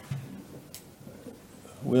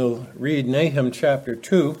We'll read Nahum chapter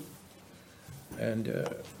 2, and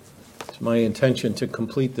it's my intention to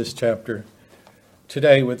complete this chapter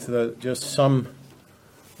today with just some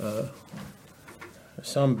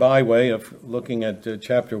byway of looking at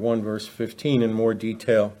chapter 1, verse 15 in more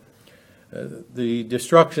detail. The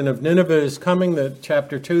destruction of Nineveh is coming.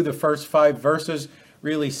 Chapter 2, the first 5 verses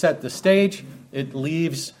really set the stage. It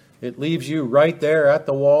leaves you right there at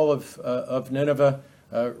the wall of Nineveh,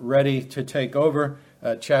 ready to take over.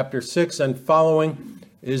 Chapter 6 and following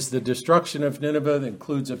is the destruction of Nineveh. That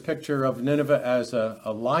includes a picture of Nineveh as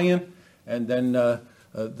a lion, and then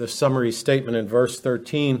the summary statement in verse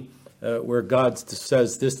 13 where God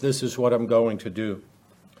says, this is what I'm going to do.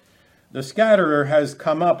 The scatterer has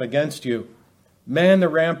come up against you. Man the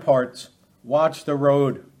ramparts, watch the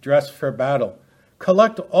road, dress for battle.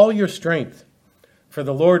 Collect all your strength, for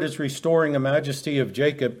the Lord is restoring a majesty of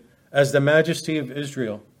Jacob as the majesty of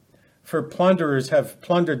Israel. For plunderers have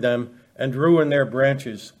plundered them and ruined their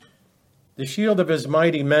branches. The shield of his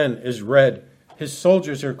mighty men is red. His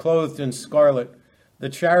soldiers are clothed in scarlet. The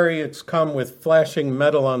chariots come with flashing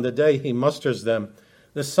metal on the day he musters them.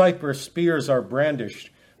 The cypress spears are brandished.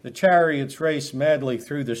 The chariots race madly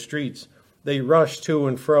through the streets. They rush to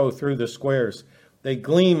and fro through the squares. They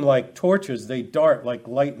gleam like torches. They dart like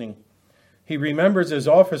lightning. He remembers his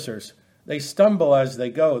officers. They stumble as they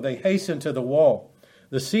go. They hasten to the wall.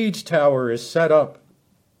 The siege tower is set up.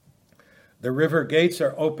 The river gates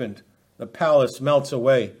are opened. The palace melts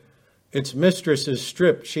away. Its mistress is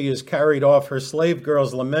stripped. She is carried off, her slave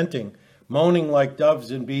girls lamenting, moaning like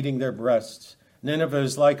doves and beating their breasts. Nineveh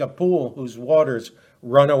is like a pool whose waters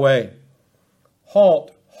run away.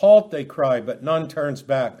 Halt, halt, they cry, but none turns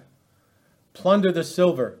back. Plunder the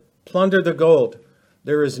silver, plunder the gold.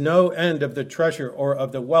 There is no end of the treasure or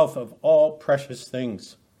of the wealth of all precious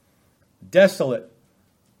things. Desolate,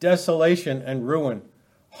 desolation and ruin.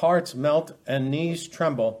 Hearts melt and knees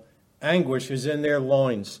tremble. Anguish is in their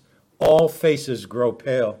loins. All faces grow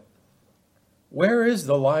pale. Where is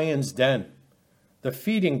the lion's den? The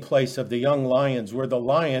feeding place of the young lions, where the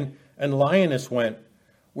lion and lioness went,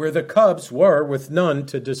 where the cubs were with none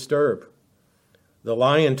to disturb. The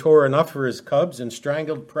lion tore enough for his cubs and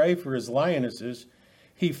strangled prey for his lionesses.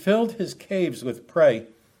 He filled his caves with prey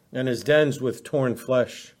and his dens with torn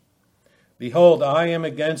flesh. Behold, I am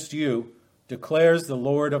against you, declares the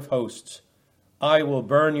Lord of hosts. I will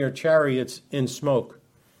burn your chariots in smoke,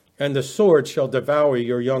 and the sword shall devour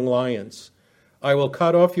your young lions. I will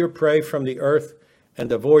cut off your prey from the earth, and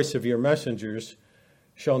the voice of your messengers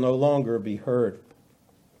shall no longer be heard.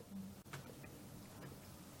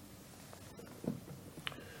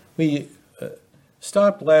 We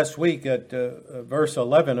stopped last week at verse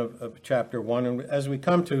 11 of chapter 1, and as we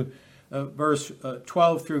come to verse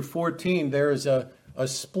 12 through 14, there is a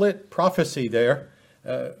split prophecy there.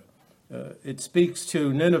 It speaks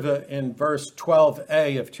to Nineveh in verse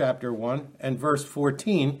 12a of chapter 1 and verse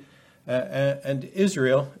 14, and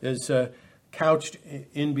Israel is couched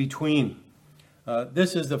in between.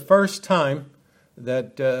 This is the first time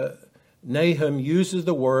that Nahum uses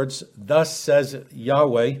the words, "Thus says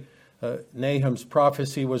Yahweh." Nahum's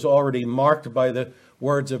prophecy was already marked by the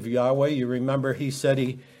words of Yahweh. You remember he said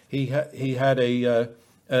he had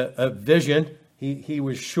a vision. He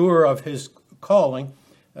was sure of his calling,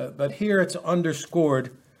 but here it's underscored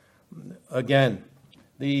again.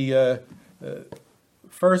 The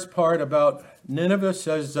first part about Nineveh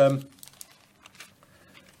says,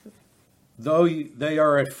 though they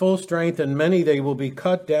are at full strength and many, they will be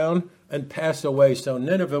cut down and pass away. So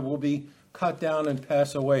Nineveh will be cut down and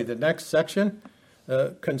pass away. The next section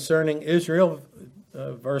concerning Israel,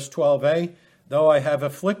 verse 12a, though I have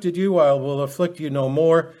afflicted you, I will afflict you no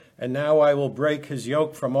more, and now I will break his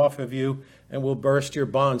yoke from off of you and will burst your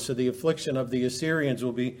bonds. So the affliction of the Assyrians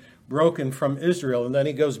will be broken from Israel. And then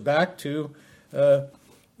he goes back to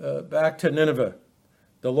Nineveh.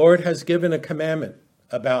 The Lord has given a commandment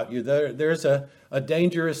about you. There's a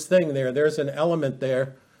dangerous thing there. There's an element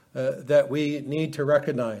there that we need to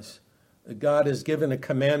recognize. God has given a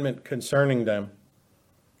commandment concerning them.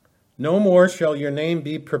 No more shall your name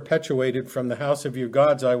be perpetuated from the house of your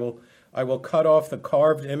gods. I will cut off the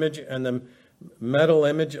carved image and the metal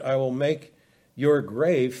image. I will make your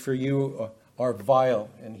grave, for you are vile.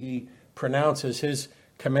 And he pronounces his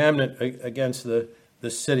commandment against the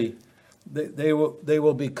city. They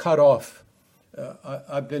will be cut off.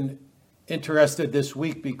 I've been interested this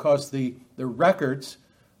week because the records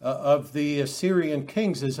of the Assyrian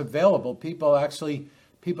kings is available. People actually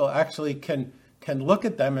can look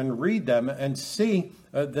at them and read them and see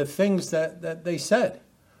the things that they said.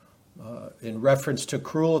 In reference to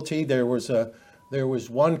cruelty, there was a There was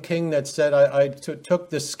one king that said, I took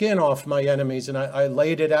the skin off my enemies and I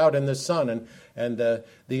laid it out in the sun. And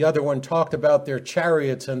the other one talked about their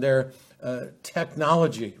chariots and their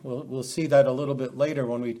technology. We'll see that a little bit later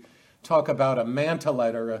when we talk about a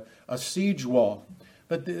mantelet or a siege wall.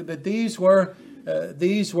 But these were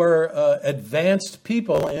advanced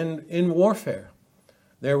people in warfare.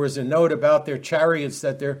 There was a note about their chariots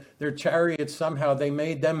that their chariots somehow they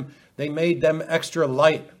made them extra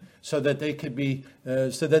light so that they could be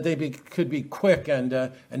quick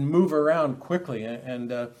and move around quickly.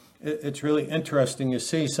 And it's really interesting to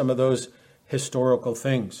see some of those historical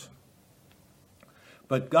things.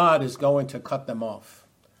 But God is going to cut them off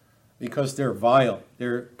because they're vile,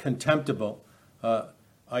 they're contemptible.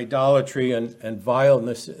 Idolatry and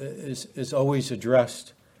vileness is always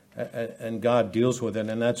addressed, and God deals with it,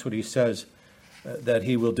 and that's what he says that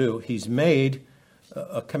he will do. He's made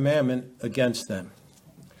a commandment against them.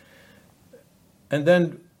 And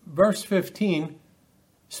then verse 15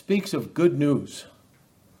 speaks of good news.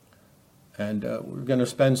 And we're going to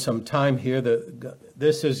spend some time here.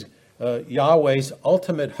 This is Yahweh's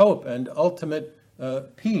ultimate hope and ultimate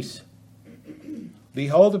peace.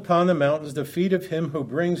 Behold upon the mountains the feet of him who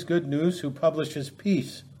brings good news, who publishes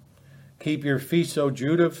peace. Keep your feast, O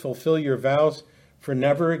Judah, fulfill your vows, for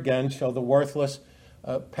never again shall the worthless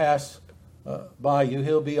pass by you.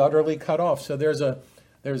 He'll be utterly cut off. So there's a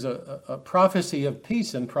prophecy of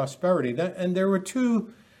peace and prosperity. And there were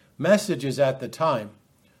two messages at the time.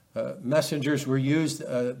 Messengers were used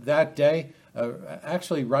that day,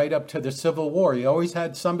 actually right up to the Civil War. You always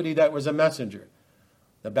had somebody that was a messenger.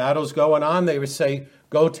 The battle's going on, they would say,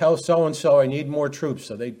 go tell so-and-so I need more troops.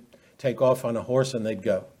 So they'd take off on a horse and they'd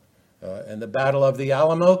go. In the Battle of the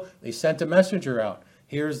Alamo, they sent a messenger out.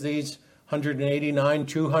 Here's these 189,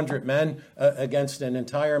 200 men against an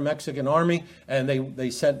entire Mexican army, and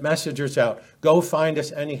they sent messengers out. Go find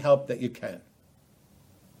us any help that you can.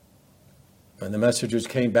 And the messengers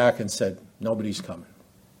came back and said, nobody's coming.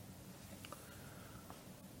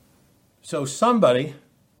 So somebody,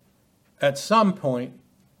 at some point,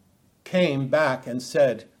 came back and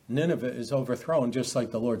said, Nineveh is overthrown, just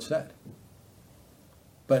like the Lord said.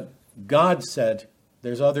 But God said,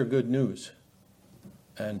 there's other good news.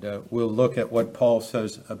 And we'll look at what Paul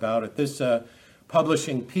says about it. This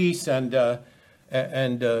publishing peace and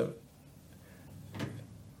good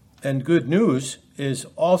news is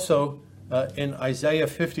also in Isaiah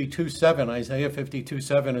 52:7. Isaiah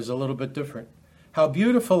 52:7 is a little bit different. How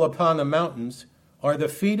beautiful upon the mountains are the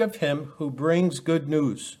feet of him who brings good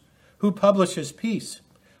news, who publishes peace,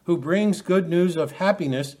 who brings good news of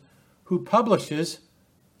happiness, who publishes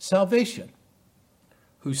salvation,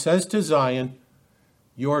 who says to Zion,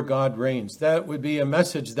 your God reigns. That would be a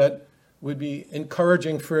message that would be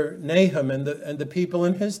encouraging for Nahum and the people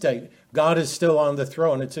in his day. God is still on the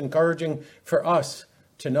throne. It's encouraging for us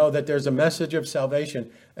to know that there's a message of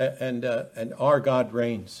salvation and our God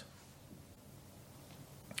reigns.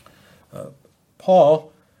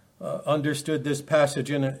 Paul understood this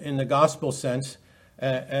passage in the gospel sense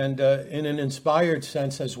and in an inspired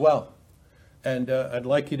sense as well. And I'd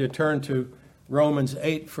like you to turn to Romans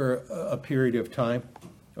 8 for a period of time.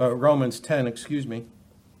 Romans 10, excuse me.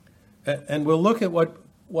 And we'll look at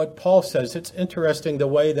what Paul says. It's interesting the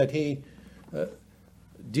way that he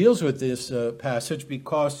deals with this passage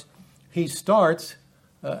because he starts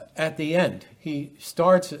at the end. He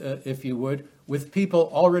starts, if you would, with people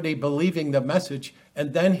already believing the message,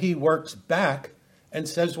 and then he works back and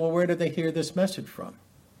says, well, where did they hear this message from?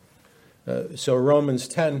 So Romans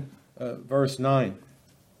 10, verse 9.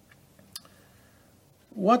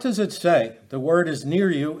 What does it say? The word is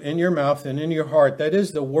near you, in your mouth and in your heart. That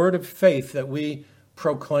is the word of faith that we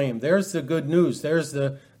proclaim. There's the good news. There's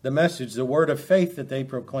the message, the word of faith that they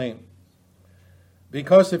proclaim.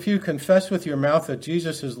 Because if you confess with your mouth that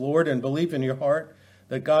Jesus is Lord and believe in your heart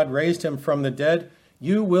that God raised him from the dead,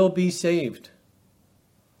 you will be saved.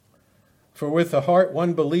 For with the heart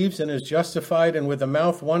one believes and is justified, and with the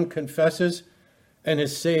mouth one confesses and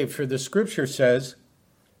is saved. For the scripture says,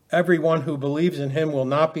 everyone who believes in him will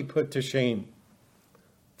not be put to shame.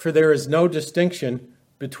 For there is no distinction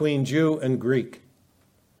between Jew and Greek.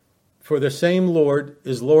 For the same Lord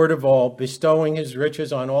is Lord of all, bestowing his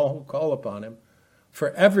riches on all who call upon him.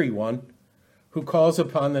 For everyone who calls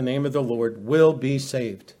upon the name of the Lord will be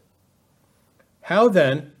saved. How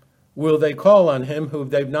then will they call on him who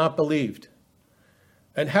they've not believed?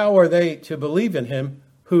 And how are they to believe in him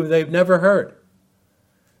who they've never heard?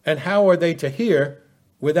 And how are they to hear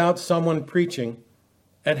without someone preaching?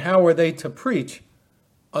 And how are they to preach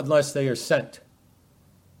unless they are sent?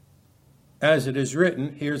 As it is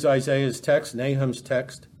written, here's Isaiah's text, Nahum's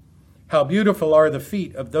text. How beautiful are the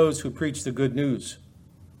feet of those who preach the good news.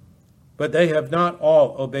 But they have not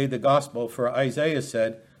all obeyed the gospel, for Isaiah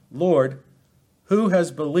said, Lord, who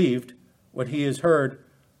has believed what he has heard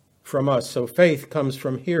from us? So faith comes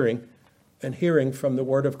from hearing, and hearing from the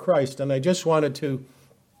word of Christ. And I just wanted to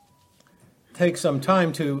take some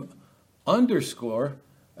time to underscore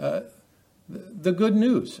the good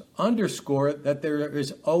news. Underscore that there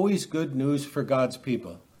is always good news for God's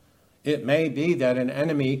people. It may be that an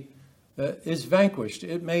enemy is vanquished.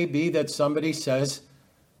 It may be that somebody says,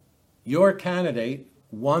 your candidate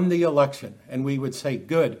won the election. And we would say,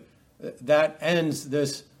 good. That ends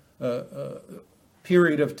this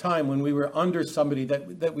period of time when we were under somebody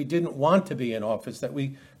that we didn't want to be in office, that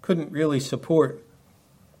we couldn't really support.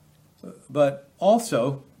 But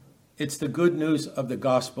also, it's the good news of the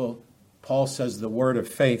gospel. Paul says the word of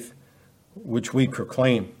faith, which we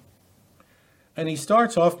proclaim. And he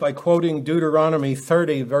starts off by quoting Deuteronomy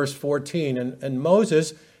 30, verse 14. And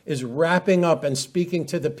Moses is wrapping up and speaking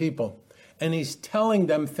to the people. And he's telling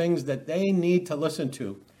them things that they need to listen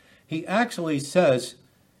to. He actually says,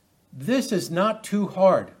 this is not too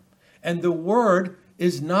hard. And the word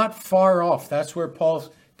is not far off. That's where Paul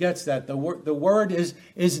gets that. The word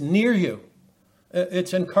is near you.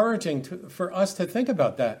 It's encouraging for us to think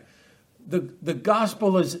about that. The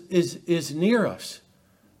gospel is near us.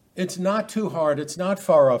 It's not too hard. It's not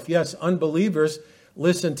far off. Yes, unbelievers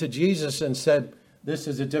listened to Jesus and said, this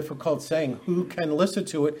is a difficult saying. Who can listen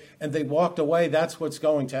to it? And they walked away. That's what's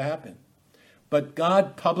going to happen. But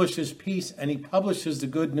God publishes peace, and he publishes the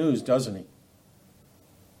good news, doesn't he?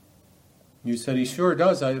 You said he sure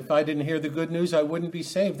does. If I didn't hear the good news, I wouldn't be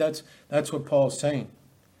saved. That's what Paul's saying.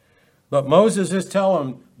 But Moses is telling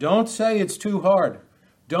him, don't say it's too hard.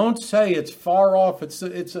 Don't say it's far off. It's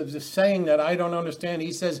a saying that I don't understand.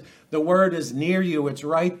 He says the word is near you. It's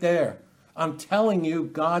right there. I'm telling you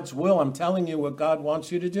God's will. I'm telling you what God wants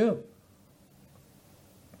you to do.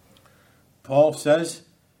 Paul says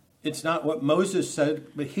it's not what Moses said,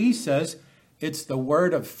 but he says it's the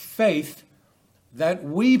word of faith that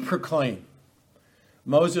we proclaim.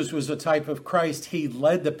 Moses was a type of Christ. He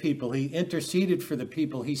led the people. He interceded for the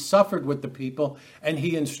people. He suffered with the people, and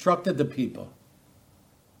he instructed the people.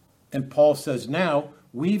 And Paul says now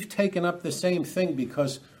we've taken up the same thing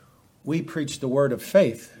because we preach the word of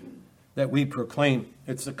faith that we proclaim.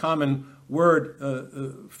 It's a common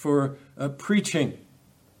word for preaching.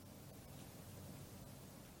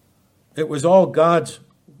 It was all God's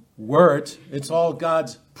words. It's all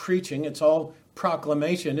God's preaching. It's all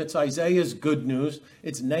proclamation. It's Isaiah's good news.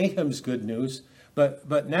 It's Nahum's good news.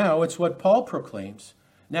 But now it's what Paul proclaims.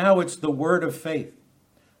 Now it's the word of faith.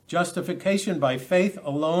 Justification by faith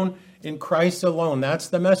alone in Christ alone. That's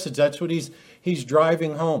the message. That's what he's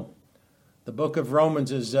driving home. The book of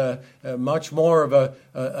Romans is much more of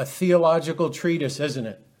a theological treatise, isn't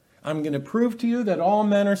it? I'm going to prove to you that all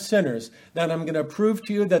men are sinners. That I'm going to prove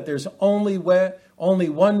to you that there's only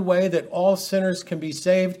one way that all sinners can be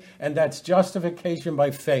saved, and that's justification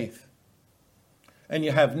by faith. And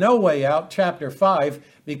you have no way out, chapter 5,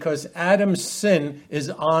 because Adam's sin is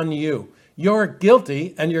on you. You're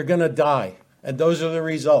guilty and you're going to die. And those are the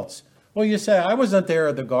results. Well, you say, I wasn't there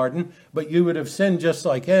at the garden, but you would have sinned just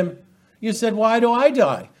like him. You said, why do I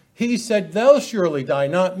die? He said, they'll surely die,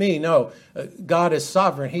 not me. No, God is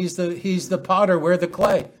sovereign. He's the potter, we're the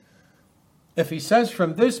clay. If he says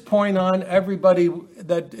from this point on, everybody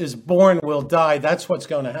that is born will die, that's what's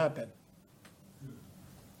going to happen.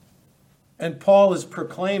 And Paul is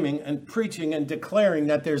proclaiming and preaching and declaring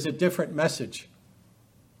that there's a different message.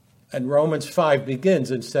 And Romans 5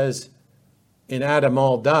 begins and says, in Adam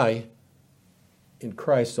all die, in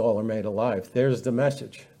Christ all are made alive. There's the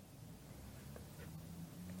message.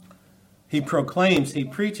 He proclaims, he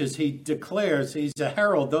preaches, he declares, he's a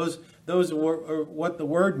herald. Those are what the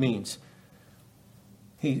word means.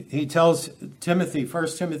 He tells Timothy, 1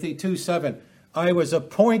 Timothy 2:7, I was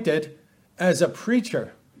appointed as a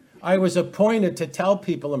preacher. I was appointed to tell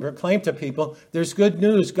people and proclaim to people, there's good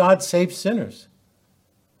news, God saves sinners.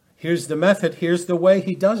 Here's the method, here's the way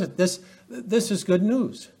he does it. This is good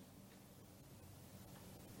news.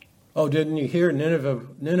 Oh, didn't you hear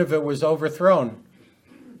Nineveh was overthrown?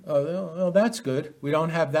 Oh, well, that's good. We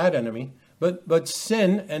don't have that enemy. But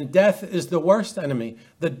sin and death is the worst enemy.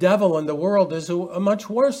 The devil and the world is a much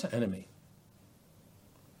worse enemy.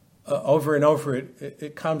 Over and over,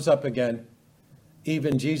 it comes up again.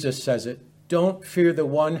 Even Jesus says it. Don't fear the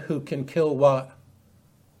one who can kill what?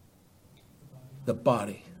 The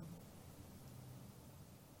body.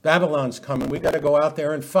 Babylon's coming. We got to go out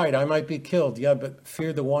there and fight. I might be killed. Yeah, but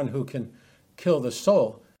fear the one who can kill the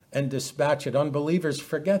soul and dispatch it. Unbelievers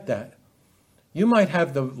forget that. You might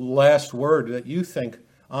have the last word that you think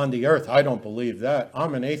on the earth. I don't believe that.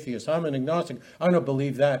 I'm an atheist. I'm an agnostic. I don't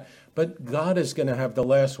believe that. But God is going to have the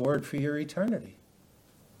last word for your eternity.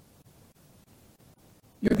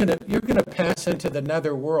 You're going to pass into the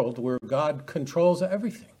nether world where God controls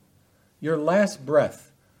everything. Your last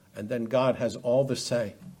breath, and then God has all the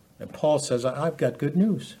say. And Paul says, I've got good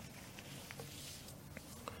news.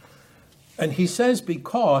 And he says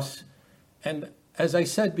because, and as I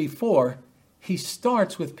said before, he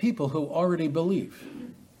starts with people who already believe.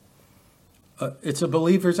 It's a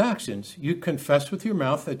believer's actions. You confess with your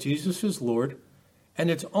mouth that Jesus is Lord,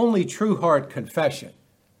 and it's only true heart confession.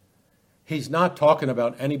 He's not talking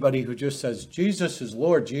about anybody who just says, Jesus is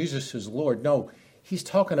Lord, Jesus is Lord. No, he's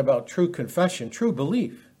talking about true confession, true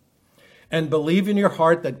belief. And believe in your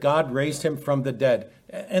heart that God raised him from the dead.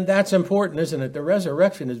 And that's important, isn't it? The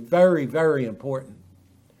resurrection is very, very important.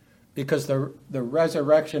 Because the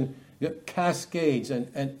resurrection cascades and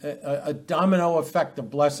a domino effect of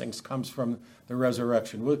blessings comes from the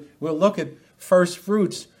resurrection. We'll look at first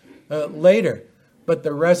fruits later. But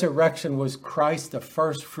the resurrection was Christ, the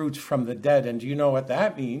first fruits from the dead. And do you know what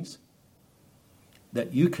that means?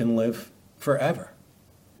 That you can live forever.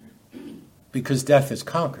 Because death is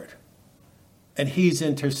conquered. And he's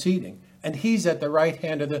interceding. And he's at the right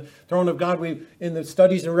hand of the throne of God. In the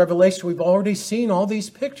studies in Revelation, we've already seen all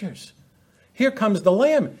these pictures. Here comes the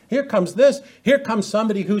Lamb. Here comes this. Here comes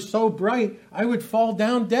somebody who's so bright, I would fall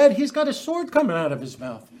down dead. He's got a sword coming out of his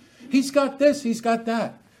mouth. He's got this. He's got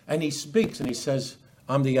that. And he speaks and he says,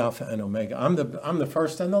 I'm the Alpha and Omega. I'm the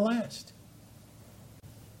first and the last.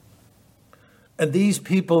 And these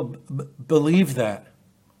people believe that.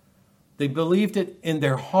 They believed it in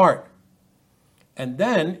their heart. And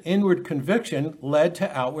then inward conviction led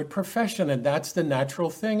to outward profession. And that's the natural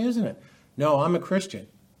thing, isn't it? No, I'm a Christian.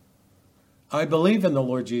 I believe in the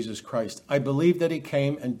Lord Jesus Christ. I believe that he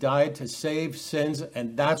came and died to save sins.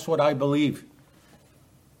 And that's what I believe.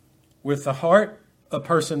 With the heart, a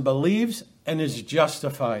person believes and is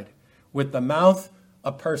justified. With the mouth,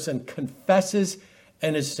 a person confesses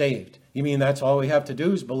and is saved. You mean that's all we have to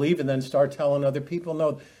do is believe and then start telling other people?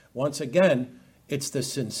 No, once again, it's the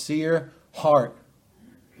sincere heart.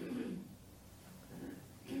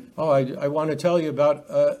 Oh, I want to tell you about,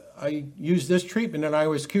 I used this treatment and I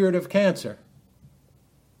was cured of cancer.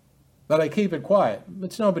 But I keep it quiet.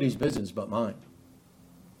 It's nobody's business but mine.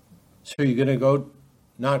 So you're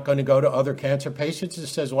not going to go to other cancer patients and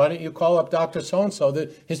says, why don't you call up Dr. So-and-so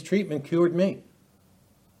that his treatment cured me?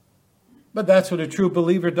 But that's what a true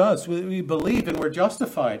believer does. We believe and we're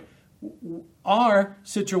justified. Our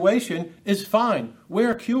situation is fine.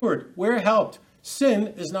 We're cured. We're helped. Sin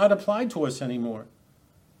is not applied to us anymore.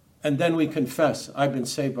 And then we confess, I've been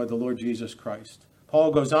saved by the Lord Jesus Christ.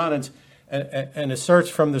 Paul goes on and asserts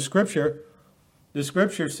from the Scripture. The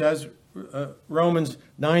Scripture says, Romans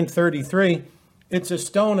 9:33, it's a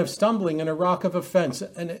stone of stumbling and a rock of offense.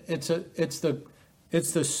 And it's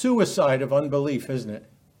the suicide of unbelief, isn't it?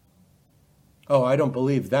 Oh, I don't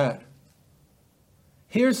believe that.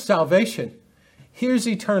 Here's salvation. Here's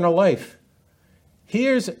eternal life.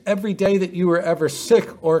 Here's every day that you were ever sick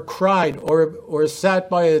or cried or sat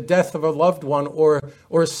by the death of a loved one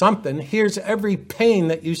or something. Here's every pain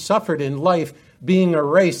that you suffered in life being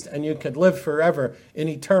erased, and you could live forever in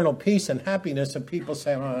eternal peace and happiness. And people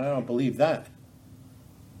say, oh, I don't believe that.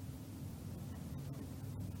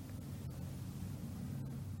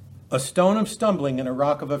 A stone of stumbling and a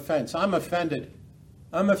rock of offense. I'm offended.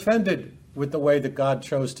 I'm offended with the way that God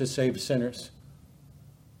chose to save sinners.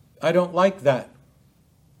 I don't like that.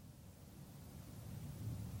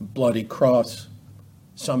 Bloody cross.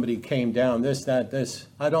 Somebody came down, this, that, this.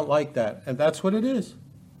 I don't like that. And that's what it is.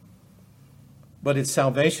 But it's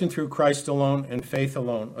salvation through Christ alone and faith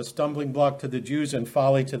alone. A stumbling block to the Jews and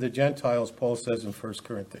folly to the Gentiles, Paul says in 1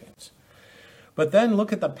 Corinthians. But then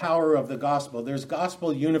look at the power of the gospel. There's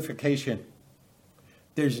gospel unification.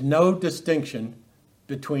 There's no distinction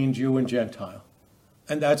between Jew and Gentile.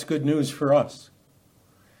 And that's good news for us.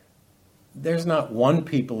 There's not one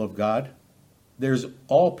people of God. There's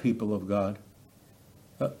all people of God.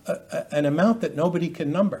 An amount that nobody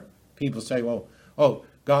can number. People say, well,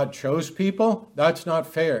 God chose people? That's not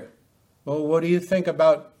fair. Well, what do you think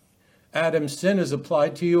about Adam's sin is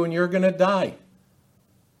applied to you and you're going to die?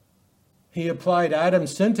 He applied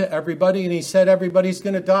Adam's sin to everybody and he said everybody's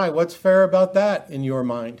going to die. What's fair about that in your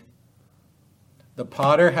mind? The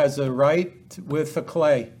potter has a right with the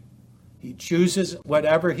clay. He chooses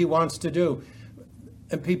whatever he wants to do.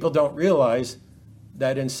 And people don't realize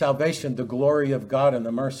that in salvation, the glory of God and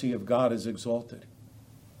the mercy of God is exalted.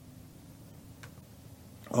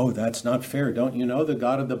 Oh, that's not fair. Don't you know the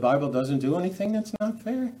God of the Bible doesn't do anything that's not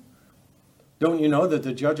fair? Don't you know that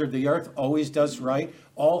the judge of the earth always does right?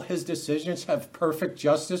 All his decisions have perfect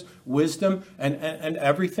justice, wisdom, and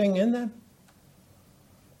everything in them?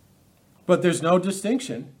 But there's no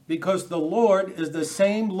distinction, because the Lord is the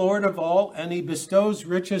same Lord of all, and he bestows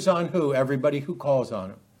riches on who? Everybody who calls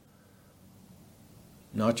on him.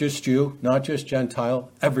 Not just Jew, not just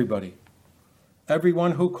Gentile, everybody.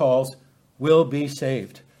 Everyone who calls will be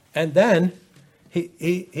saved. And then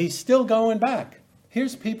he's still going back.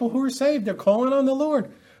 Here's people who are saved. They're calling on the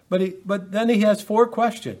Lord. But then he has 4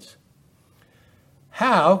 questions.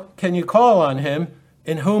 How can you call on him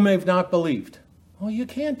in whom they've not believed? Well, you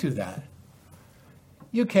can't do that.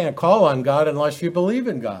 You can't call on God unless you believe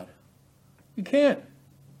in God. You can't.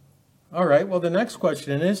 All right, well, the next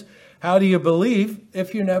question is, how do you believe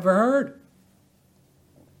if you never heard?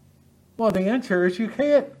 Well, the answer is you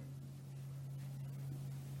can't.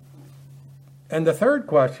 And the third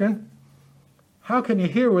question, how can you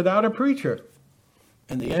hear without a preacher?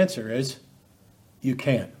 And the answer is, you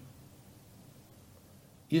can't.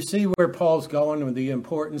 You see where Paul's going with the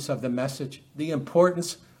importance of the message, the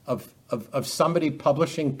importance of somebody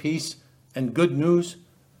publishing peace and good news?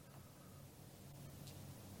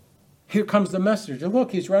 Here comes the messenger.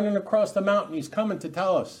 Look, he's running across the mountain. He's coming to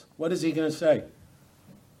tell us. What is he going to say?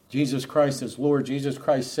 Jesus Christ is Lord. Jesus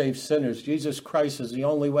Christ saves sinners. Jesus Christ is the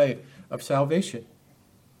only way of salvation.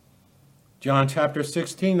 John chapter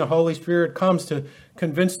 16, the Holy Spirit comes to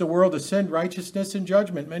convince the world of sin, righteousness, and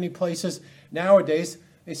judgment. Many places nowadays,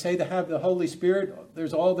 they say to have the Holy Spirit,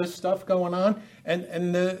 there's all this stuff going on,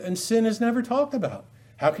 and sin is never talked about.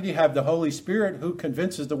 How can you have the Holy Spirit who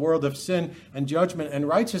convinces the world of sin and judgment and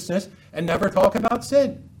righteousness and never talk about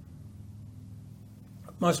sin?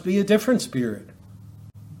 It must be a different spirit.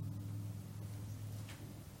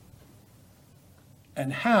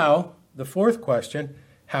 And how, the fourth question,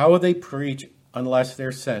 how will they preach unless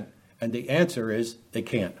they're sent? And the answer is they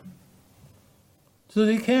can't. So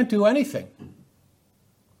they can't do anything.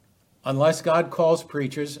 Unless God calls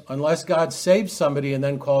preachers, unless God saves somebody and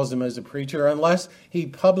then calls them as a preacher, unless he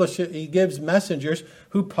gives messengers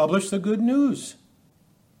who publish the good news.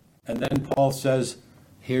 And then Paul says,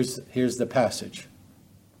 here's the passage.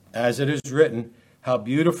 As it is written, how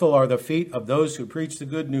beautiful are the feet of those who preach the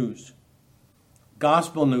good news.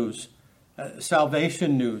 Gospel news,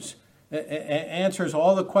 salvation news, answers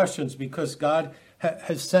all the questions because God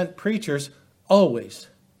has sent preachers always.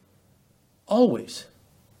 Always.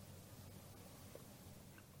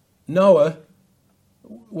 Noah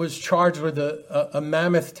was charged with a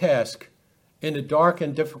mammoth task in a dark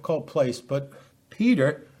and difficult place. But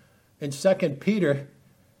Peter, in 2 Peter,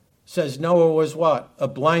 says Noah was what? A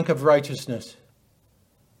blank of righteousness.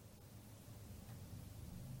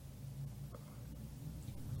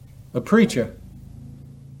 A preacher.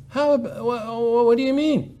 What do you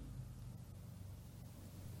mean?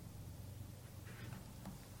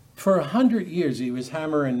 For 100 years, he was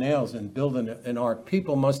hammering nails and building an ark.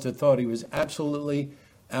 People must have thought he was absolutely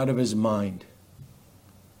out of his mind.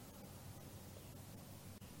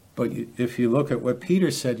 But if you look at what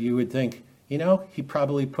Peter said, you would think, he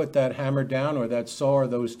probably put that hammer down or that saw or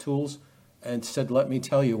those tools and said, let me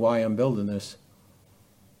tell you why I'm building this.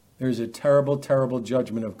 There's a terrible, terrible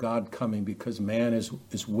judgment of God coming because man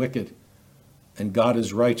is wicked and God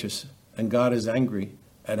is righteous and God is angry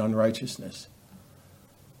at unrighteousness.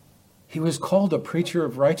 He was called a preacher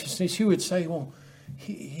of righteousness. You would say, well,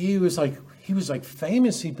 he was like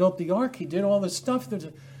famous. He built the ark. He did all this stuff.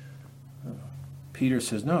 Peter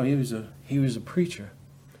says, no, he was a preacher.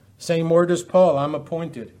 Same word as Paul, I'm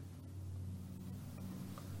appointed.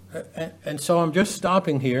 And so I'm just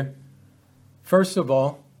stopping here, first of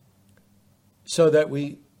all, so that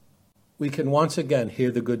we can once again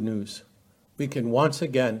hear the good news. We can once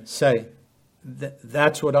again say,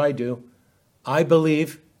 that's what I do. I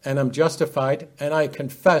believe and I'm justified, and I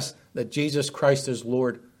confess that Jesus Christ is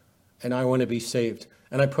Lord, and I want to be saved.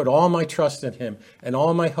 And I put all my trust in him and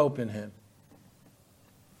all my hope in him.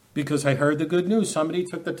 Because I heard the good news. Somebody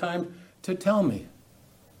took the time to tell me.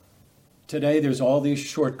 Today there's all these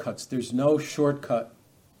shortcuts. There's no shortcut.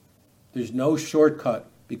 There's no shortcut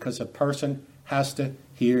because a person has to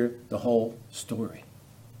hear the whole story.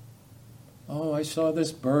 Oh, I saw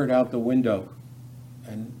this bird out the window,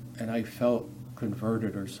 and I felt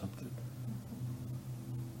converted or something.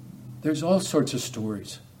 There's all sorts of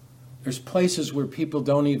stories. There's places where people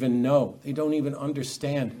don't even know. They don't even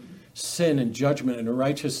understand sin and judgment and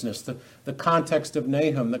righteousness, the context of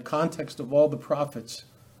Nahum, the context of all the prophets.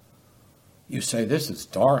 You say, this is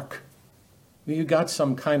dark. Well, you got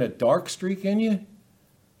some kind of dark streak in you?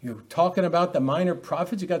 You're talking about the minor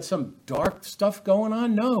prophets? You got some dark stuff going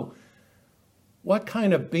on? No. What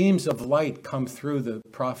kind of beams of light come through the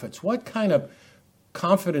prophets? What kind of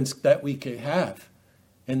confidence that we could have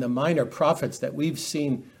in the minor prophets that we've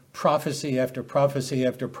seen prophecy after prophecy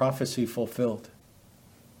after prophecy fulfilled?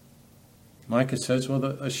 Micah says, well,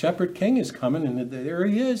 a shepherd king is coming, and there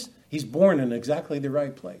he is. He's born in exactly the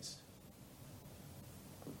right place.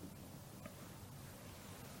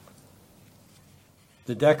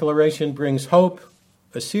 The declaration brings hope.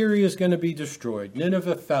 Assyria is going to be destroyed.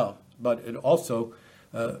 Nineveh fell, but it also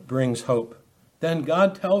brings hope. Then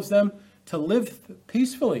God tells them to live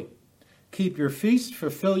peacefully. Keep your feasts,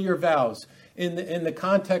 fulfill your vows. In the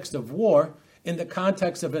context of war, in the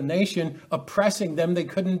context of a nation oppressing them, they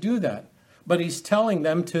couldn't do that. But he's telling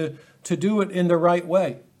them to do it in the right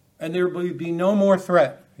way. And there will be no more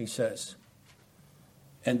threat, he says.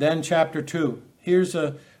 And then chapter 2. Here's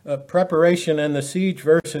a preparation and the siege,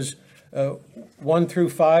 verses 1 through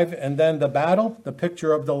 5. And then the battle, the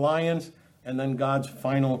picture of the lions, and then God's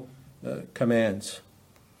final commands.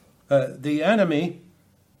 The enemy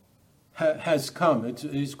has come.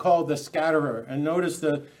 He's called the scatterer. And notice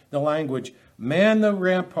the language. Man the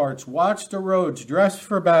ramparts, watch the roads, dress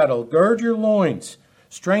for battle, gird your loins,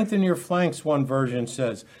 strengthen your flanks, one version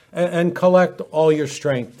says, and collect all your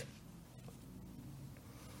strength.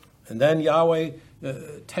 And then Yahweh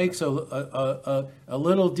takes a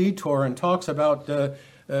little detour and talks about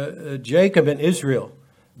Jacob and Israel.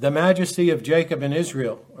 The majesty of Jacob and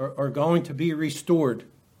Israel are going to be restored,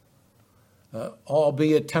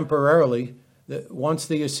 albeit temporarily. Once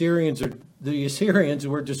the Assyrians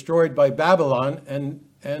were destroyed by Babylon,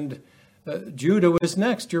 and Judah was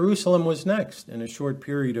next. Jerusalem was next in a short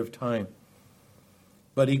period of time.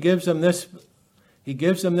 But he gives them this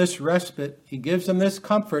respite. He gives them this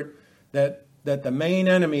comfort that the main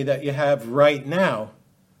enemy that you have right now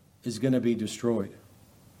is going to be destroyed.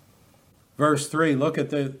 Verse 3, look at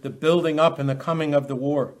the building up and the coming of the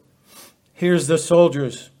war. Here's the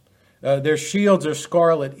soldiers. Their shields are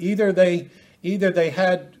scarlet. Either they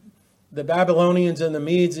had, the Babylonians and the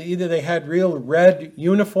Medes, either they had real red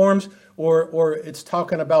uniforms, or it's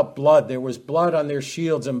talking about blood. There was blood on their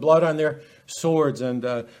shields and blood on their swords.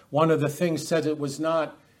 And one of the things says it was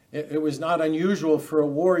not unusual for a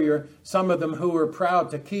warrior, some of them who were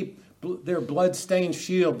proud, to keep their blood-stained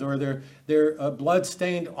shield or their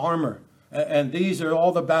blood-stained armor. And these are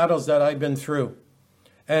all the battles that I've been through.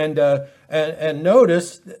 And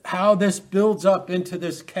notice how this builds up into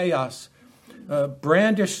this chaos.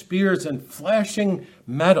 Brandished spears and flashing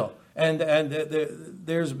metal. And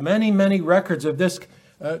there's many records of this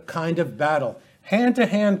kind of battle.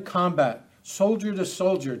 Hand-to-hand combat, soldier to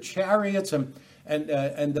soldier, chariots and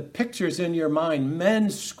the pictures in your mind, men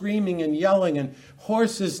screaming and yelling and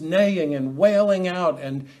horses neighing and wailing out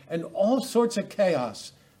and all sorts of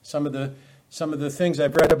chaos. Some of the things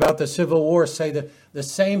I've read about the Civil War say the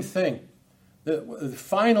same thing.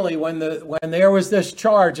 Finally, when there was this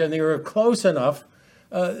charge and they were close enough,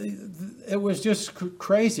 it was just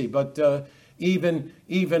crazy. But even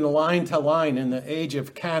line to line in the age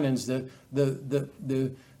of cannons, the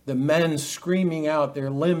men screaming out, their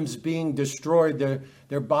limbs being destroyed,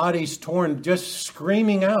 their bodies torn, just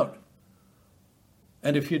screaming out.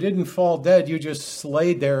 And if you didn't fall dead, you just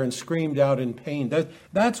laid there and screamed out in pain.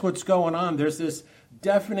 That's what's going on. There's this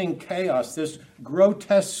deafening chaos, this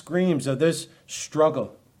grotesque screams of this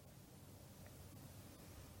struggle.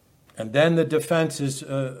 And then the defense is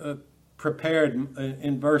prepared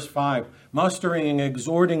in verse 5, mustering and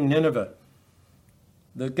exhorting Nineveh.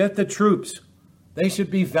 Get the troops. They should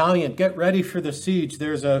be valiant. Get ready for the siege.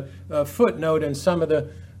 There's a footnote in some of the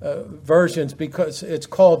versions because it's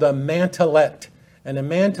called a mantelet. And a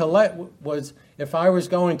mantelet was, if I was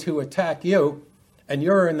going to attack you and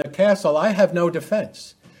you're in the castle, I have no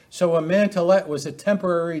defense. So a mantelet was a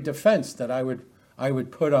temporary defense that I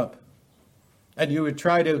would put up. And you would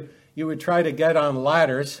try to get on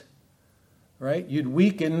ladders, right? You'd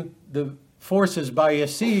weaken the forces by a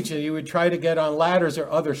siege, and you would try to get on ladders or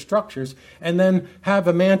other structures, and then have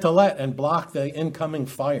a mantelet and block the incoming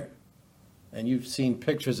fire. And you've seen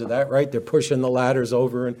pictures of that, right? They're pushing the ladders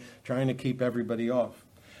over and trying to keep everybody off.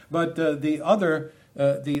 But the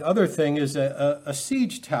other thing is a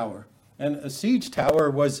siege tower. And a siege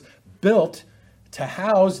tower was built to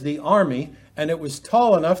house the army, and it was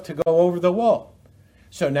tall enough to go over the wall.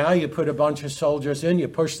 So now you put a bunch of soldiers in, you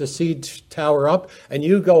push the siege tower up, and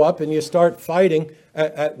you go up and you start fighting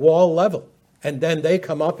at wall level. And then they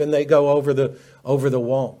come up and they go over the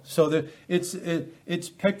wall. So it's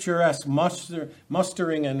picturesque,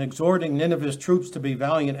 mustering and exhorting Nineveh's troops to be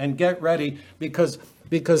valiant and get ready, because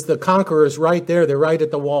because the conqueror is right there. They're right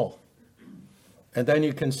at the wall. And then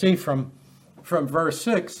you can see from verse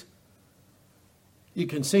 6,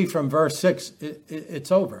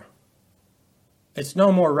 it's over. It's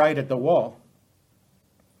no more right at the wall.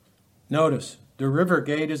 Notice, the river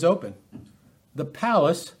gate is open. The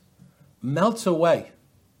palace melts away.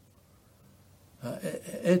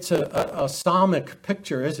 It's a psalmic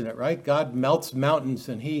picture, isn't it, right? God melts mountains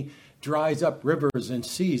and he dries up rivers and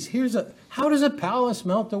seas. How does a palace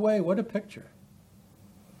melt away? What a picture.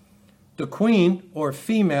 The queen, or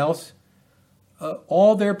females,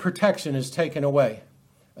 all their protection is taken away.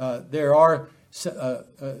 There are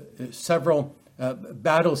several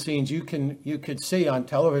battle scenes you could see on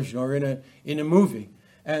television or in a movie,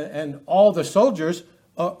 and all the soldiers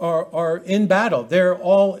are in battle. They're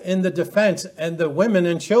all in the defense, and the women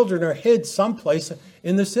and children are hid someplace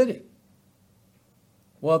in the city.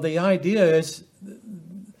 Well, the idea is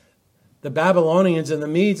the Babylonians and the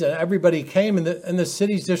Medes and everybody came, and the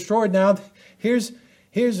city's destroyed. Now here's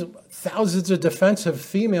thousands of defensive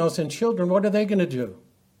females and children. What are they going to do?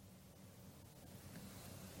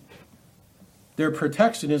 Their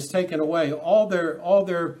protection is taken away. All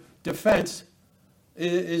their defense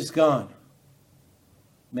is gone.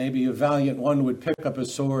 Maybe a valiant one would pick up a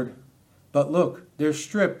sword, but look, they're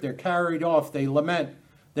stripped. They're carried off. They lament.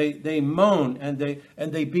 They moan and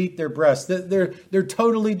they beat their breasts. They're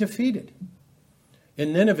totally defeated.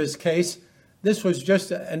 In Nineveh's case, this was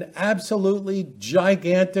just an absolutely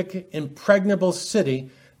gigantic, impregnable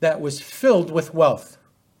city that was filled with wealth.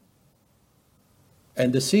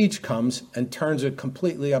 And the siege comes and turns it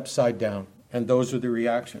completely upside down. And those are the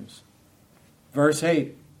reactions. Verse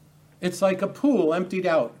 8, it's like a pool emptied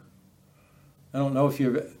out. I don't know if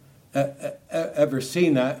you've ever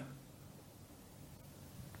seen that.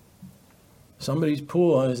 Somebody's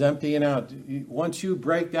pool is emptying out. Once you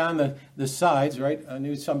break down the sides, right? I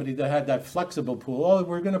knew somebody that had that flexible pool. Oh,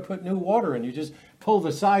 we're going to put new water in. You just pull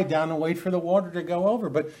the side down and wait for the water to go over.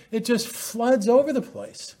 But it just floods over the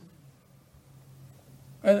place.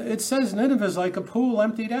 It says Nineveh is like a pool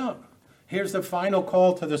emptied out. Here's the final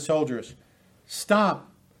call to the soldiers.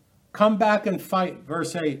 Stop. Come back and fight.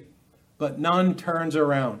 Verse 8. But none turns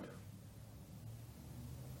around.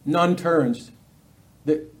 None turns.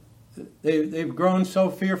 They've grown so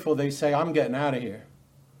fearful, they say, I'm getting out of here.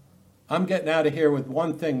 I'm getting out of here with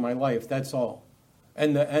one thing, my life, that's all.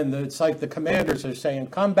 And it's like the commanders are saying,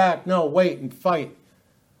 come back, no, wait and fight.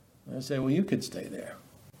 And I say, well, you could stay there.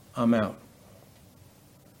 I'm out.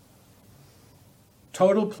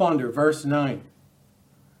 Total plunder, verse 9.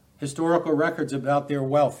 Historical records about their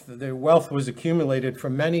wealth. Their wealth was accumulated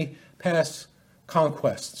from many past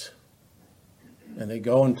conquests. And they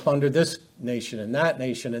go and plunder this nation and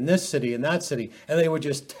this city and that city. And they would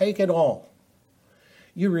just take it all.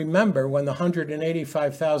 You remember when the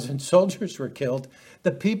 185,000 soldiers were killed,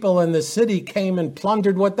 the people in the city came and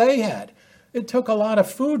plundered what they had. It took a lot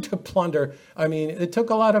of food to plunder. It took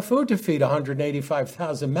a lot of food to feed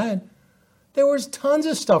 185,000 men. There was tons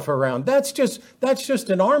of stuff around. That's just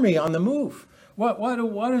an army on the move.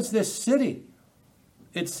 What is this city?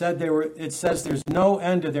 It says there's no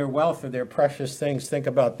end to their wealth or their precious things. Think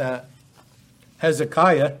about that.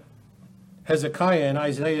 Hezekiah in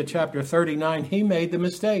Isaiah chapter 39, he made the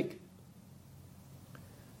mistake.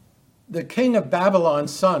 The king of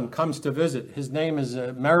Babylon's son comes to visit. His name is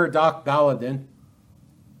Merodach Baladan.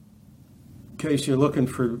 In case you're looking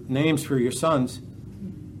for names for your sons.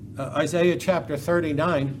 Isaiah chapter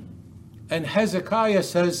 39. And Hezekiah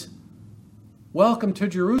says, welcome to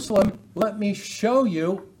Jerusalem. Let me show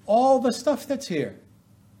you all the stuff that's here.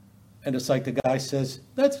 And it's like the guy says,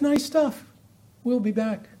 that's nice stuff. We'll be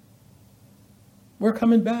back. We're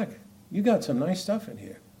coming back. You got some nice stuff in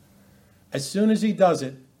here. As soon as he does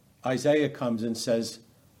it, Isaiah comes and says,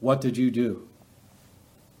 what did you do?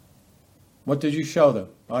 What did you show them?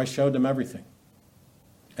 I showed them everything.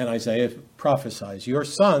 And Isaiah prophesies, your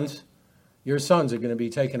sons are going to be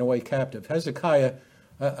taken away captive. Hezekiah,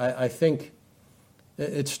 I think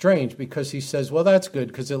it's strange because he says, well, that's good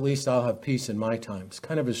because at least I'll have peace in my time. It's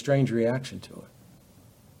kind of a strange reaction to it.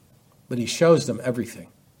 But he shows them everything.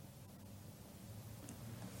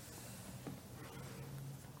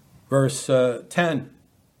 Verse 10,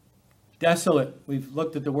 desolate. We've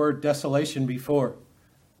looked at the word desolation before.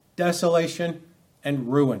 Desolation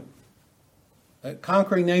and ruin.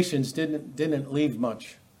 Conquering nations didn't leave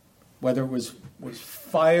much, whether it was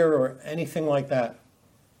fire or anything like that.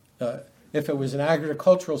 If it was an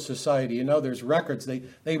agricultural society, there's records.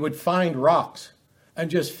 They would find rocks and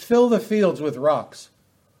just fill the fields with rocks.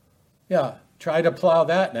 Yeah, try to plow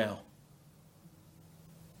that now.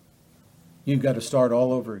 you've got to start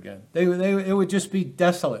all over again. It would just be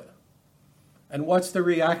desolate. And what's the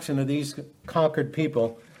reaction of these conquered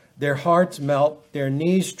people? Their hearts melt, their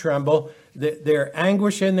knees tremble, their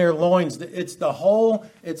anguish in their loins. It's the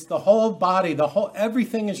whole body,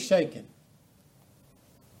 everything is shaken.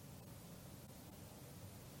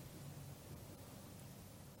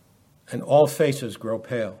 And all faces grow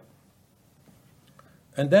pale.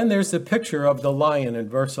 And then there's the picture of the lion in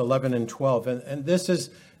verse 11 and 12. And this is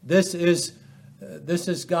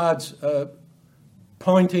God's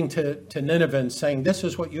pointing to Nineveh and saying, this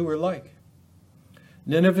is what you were like.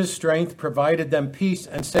 Nineveh's strength provided them peace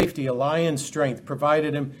and safety. A lion's strength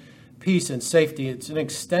provided him peace and safety. It's an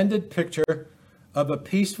extended picture of a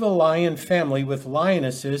peaceful lion family with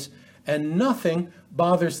lionesses, and nothing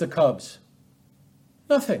bothers the cubs.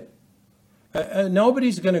 Nothing.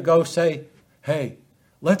 Nobody's going to go say, hey,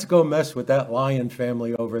 let's go mess with that lion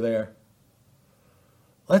family over there.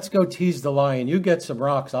 Let's go tease the lion. You get some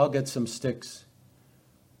rocks, I'll get some sticks.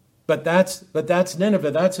 But that's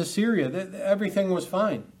Nineveh, that's Assyria. Everything was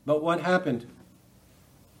fine. But what happened?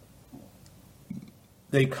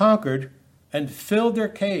 They conquered and filled their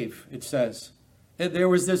cave, it says. There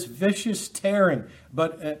was this vicious tearing,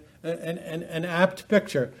 but an apt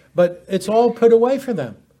picture. But it's all put away for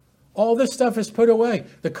them. All this stuff is put away.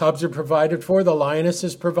 The cubs are provided for, the lioness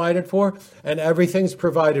is provided for, and everything's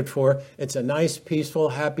provided for. It's a nice,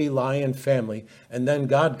 peaceful, happy lion family. And then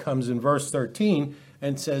God comes in verse 13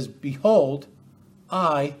 and says, behold,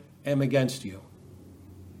 I am against you.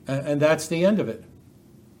 And that's the end of it.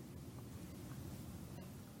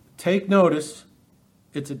 Take notice,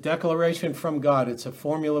 it's a declaration from God. It's a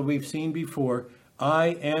formula we've seen before.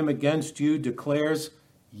 I am against you, declares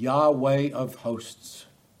Yahweh of hosts.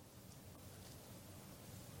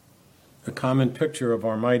 A common picture of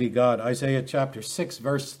our mighty God. Isaiah chapter 6,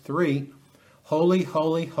 verse 3, holy,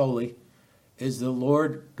 holy, holy is the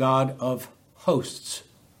Lord God of hosts.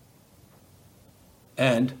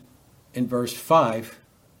 And in verse 5,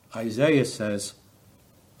 Isaiah says,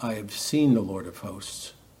 I have seen the Lord of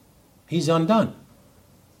hosts. He's undone.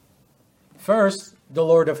 First, the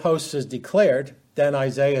Lord of hosts is declared. Then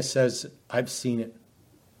Isaiah says, I've seen it.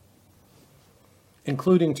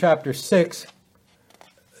 Including chapter 6,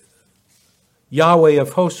 Yahweh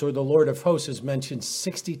of hosts, or the Lord of hosts, is mentioned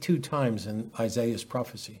 62 times in Isaiah's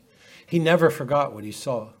prophecy. He never forgot what he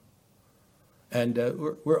saw. And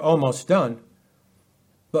we're almost done.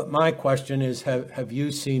 But my question is, have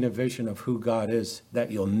you seen a vision of who God is that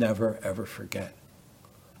you'll never, ever forget?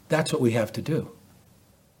 That's what we have to do.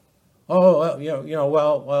 Oh,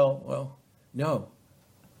 well, no.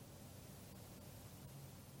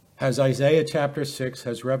 Has Isaiah chapter 6,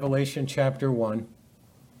 has Revelation chapter 1,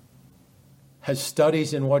 has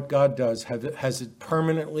studies in what God does, has it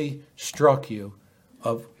permanently struck you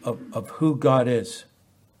of who God is,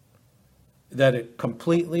 that it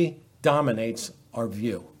completely dominates our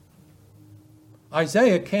view?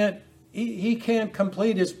 Isaiah can't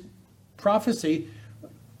complete his prophecy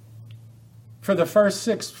for the first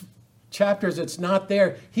 6 chapters. It's not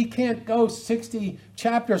there. He can't go 60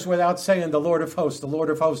 chapters without saying the Lord of hosts, the Lord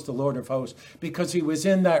of hosts, the Lord of hosts, because he was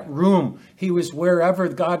in that room. He was wherever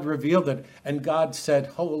God revealed it. And God said,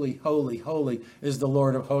 holy, holy, holy is the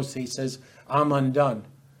Lord of hosts. He says, I'm undone.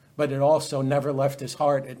 But it also never left his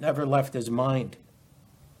heart. It never left his mind.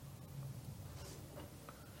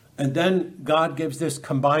 And then God gives this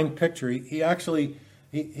combined picture. He actually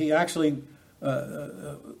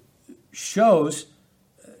shows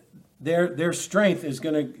their strength is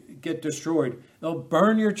going to get destroyed. They'll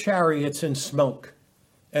burn your chariots in smoke,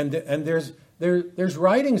 and there's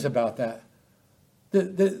writings about that.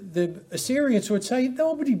 The Assyrians would say,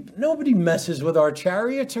 nobody messes with our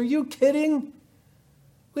chariots. Are you kidding?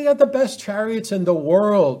 We got the best chariots in the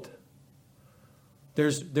world.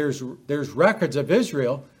 There's records of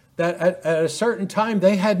Israel that at a certain time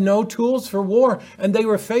they had no tools for war, and they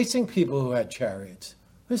were facing people who had chariots.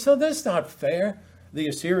 So that's not fair. The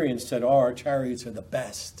Assyrians said, our chariots are the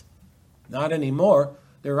best. Not anymore.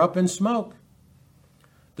 They're up in smoke.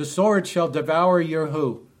 The sword shall devour your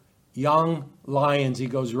who? Young lions. He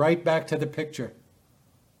goes right back to the picture.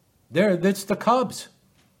 That's the cubs.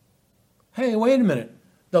 Hey, wait a minute.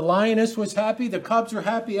 The lioness was happy. The cubs were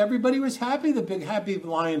happy. Everybody was happy. The big happy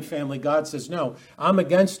lion family. God says, no, I'm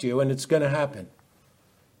against you, and it's going to happen.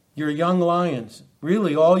 Your young lions,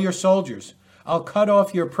 really all your soldiers, I'll cut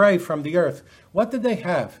off your prey from the earth. What did they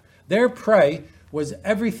have? Their prey was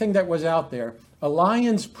everything that was out there. A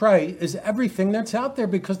lion's prey is everything that's out there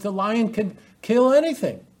because the lion can kill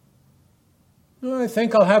anything. I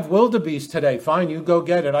think I'll have wildebeest today. Fine, you go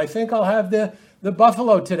get it. I think I'll have the The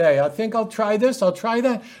buffalo today, I think I'll try this, I'll try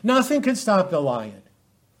that. Nothing can stop the lion.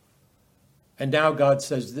 And now God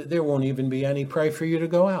says that there won't even be any prey for you to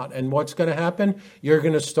go out. And what's going to happen? You're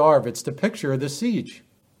going to starve. It's the picture of the siege.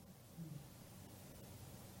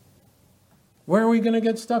 Where are we going to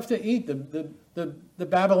get stuff to eat? The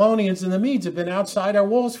Babylonians and the Medes have been outside our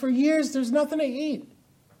walls for years. There's nothing to eat.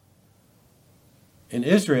 In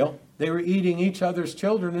Israel, they were eating each other's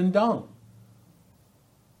children in dung.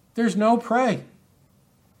 There's no prey.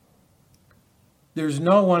 There's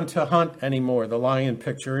no one to hunt anymore, the lion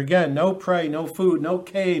picture. Again, no prey, no food, no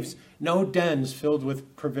caves, no dens filled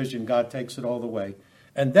with provision. God takes it all away.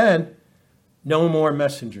 And then, no more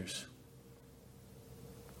messengers.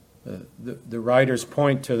 The writers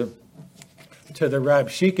point to the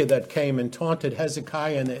Rabshakeh that came and taunted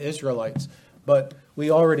Hezekiah and the Israelites. But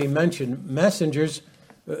we already mentioned messengers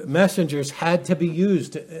had to be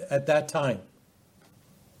used at that time.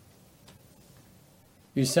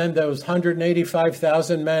 You send those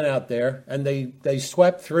 185,000 men out there, and they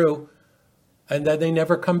swept through, and then they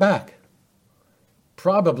never come back.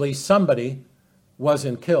 Probably somebody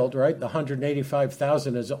wasn't killed, right? The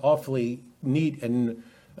 185,000 is an awfully neat and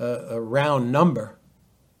a round number.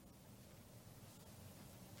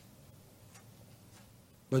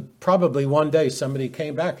 But probably one day somebody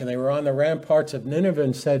came back, and they were on the ramparts of Nineveh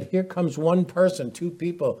and said, here comes one person, two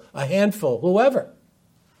people, a handful, whoever.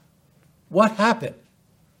 What happened?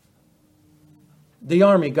 The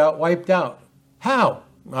army got wiped out. How?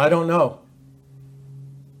 I don't know.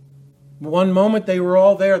 One moment they were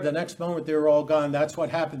all there, the next moment they were all gone. That's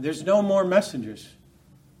what happened. There's no more messengers.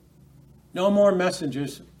 No more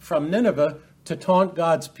messengers from Nineveh to taunt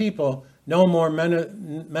God's people. No more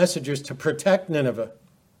messengers to protect Nineveh.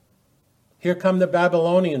 Here come the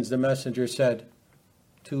Babylonians, the messenger said.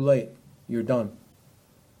 Too late. You're done.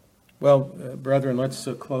 Well, brethren, let's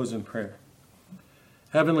close in prayer.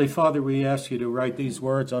 Heavenly Father, we ask you to write these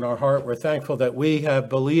words on our heart. We're thankful that we have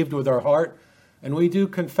believed with our heart, and we do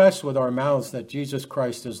confess with our mouths that Jesus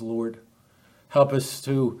Christ is Lord. Help us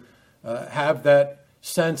to have that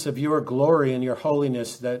sense of your glory and your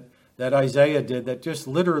holiness that Isaiah did, that just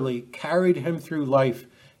literally carried him through life.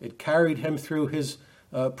 It carried him through his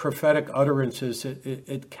prophetic utterances.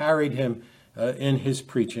 It carried him in his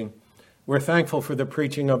preaching. We're thankful for the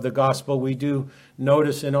preaching of the gospel. We do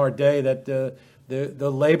notice in our day that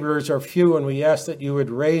the laborers are few, and we ask that you would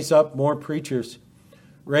raise up more preachers,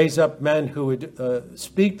 raise up men who would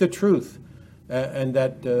speak the truth, and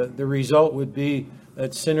that the result would be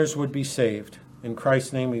that sinners would be saved. In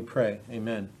Christ's name we pray. Amen.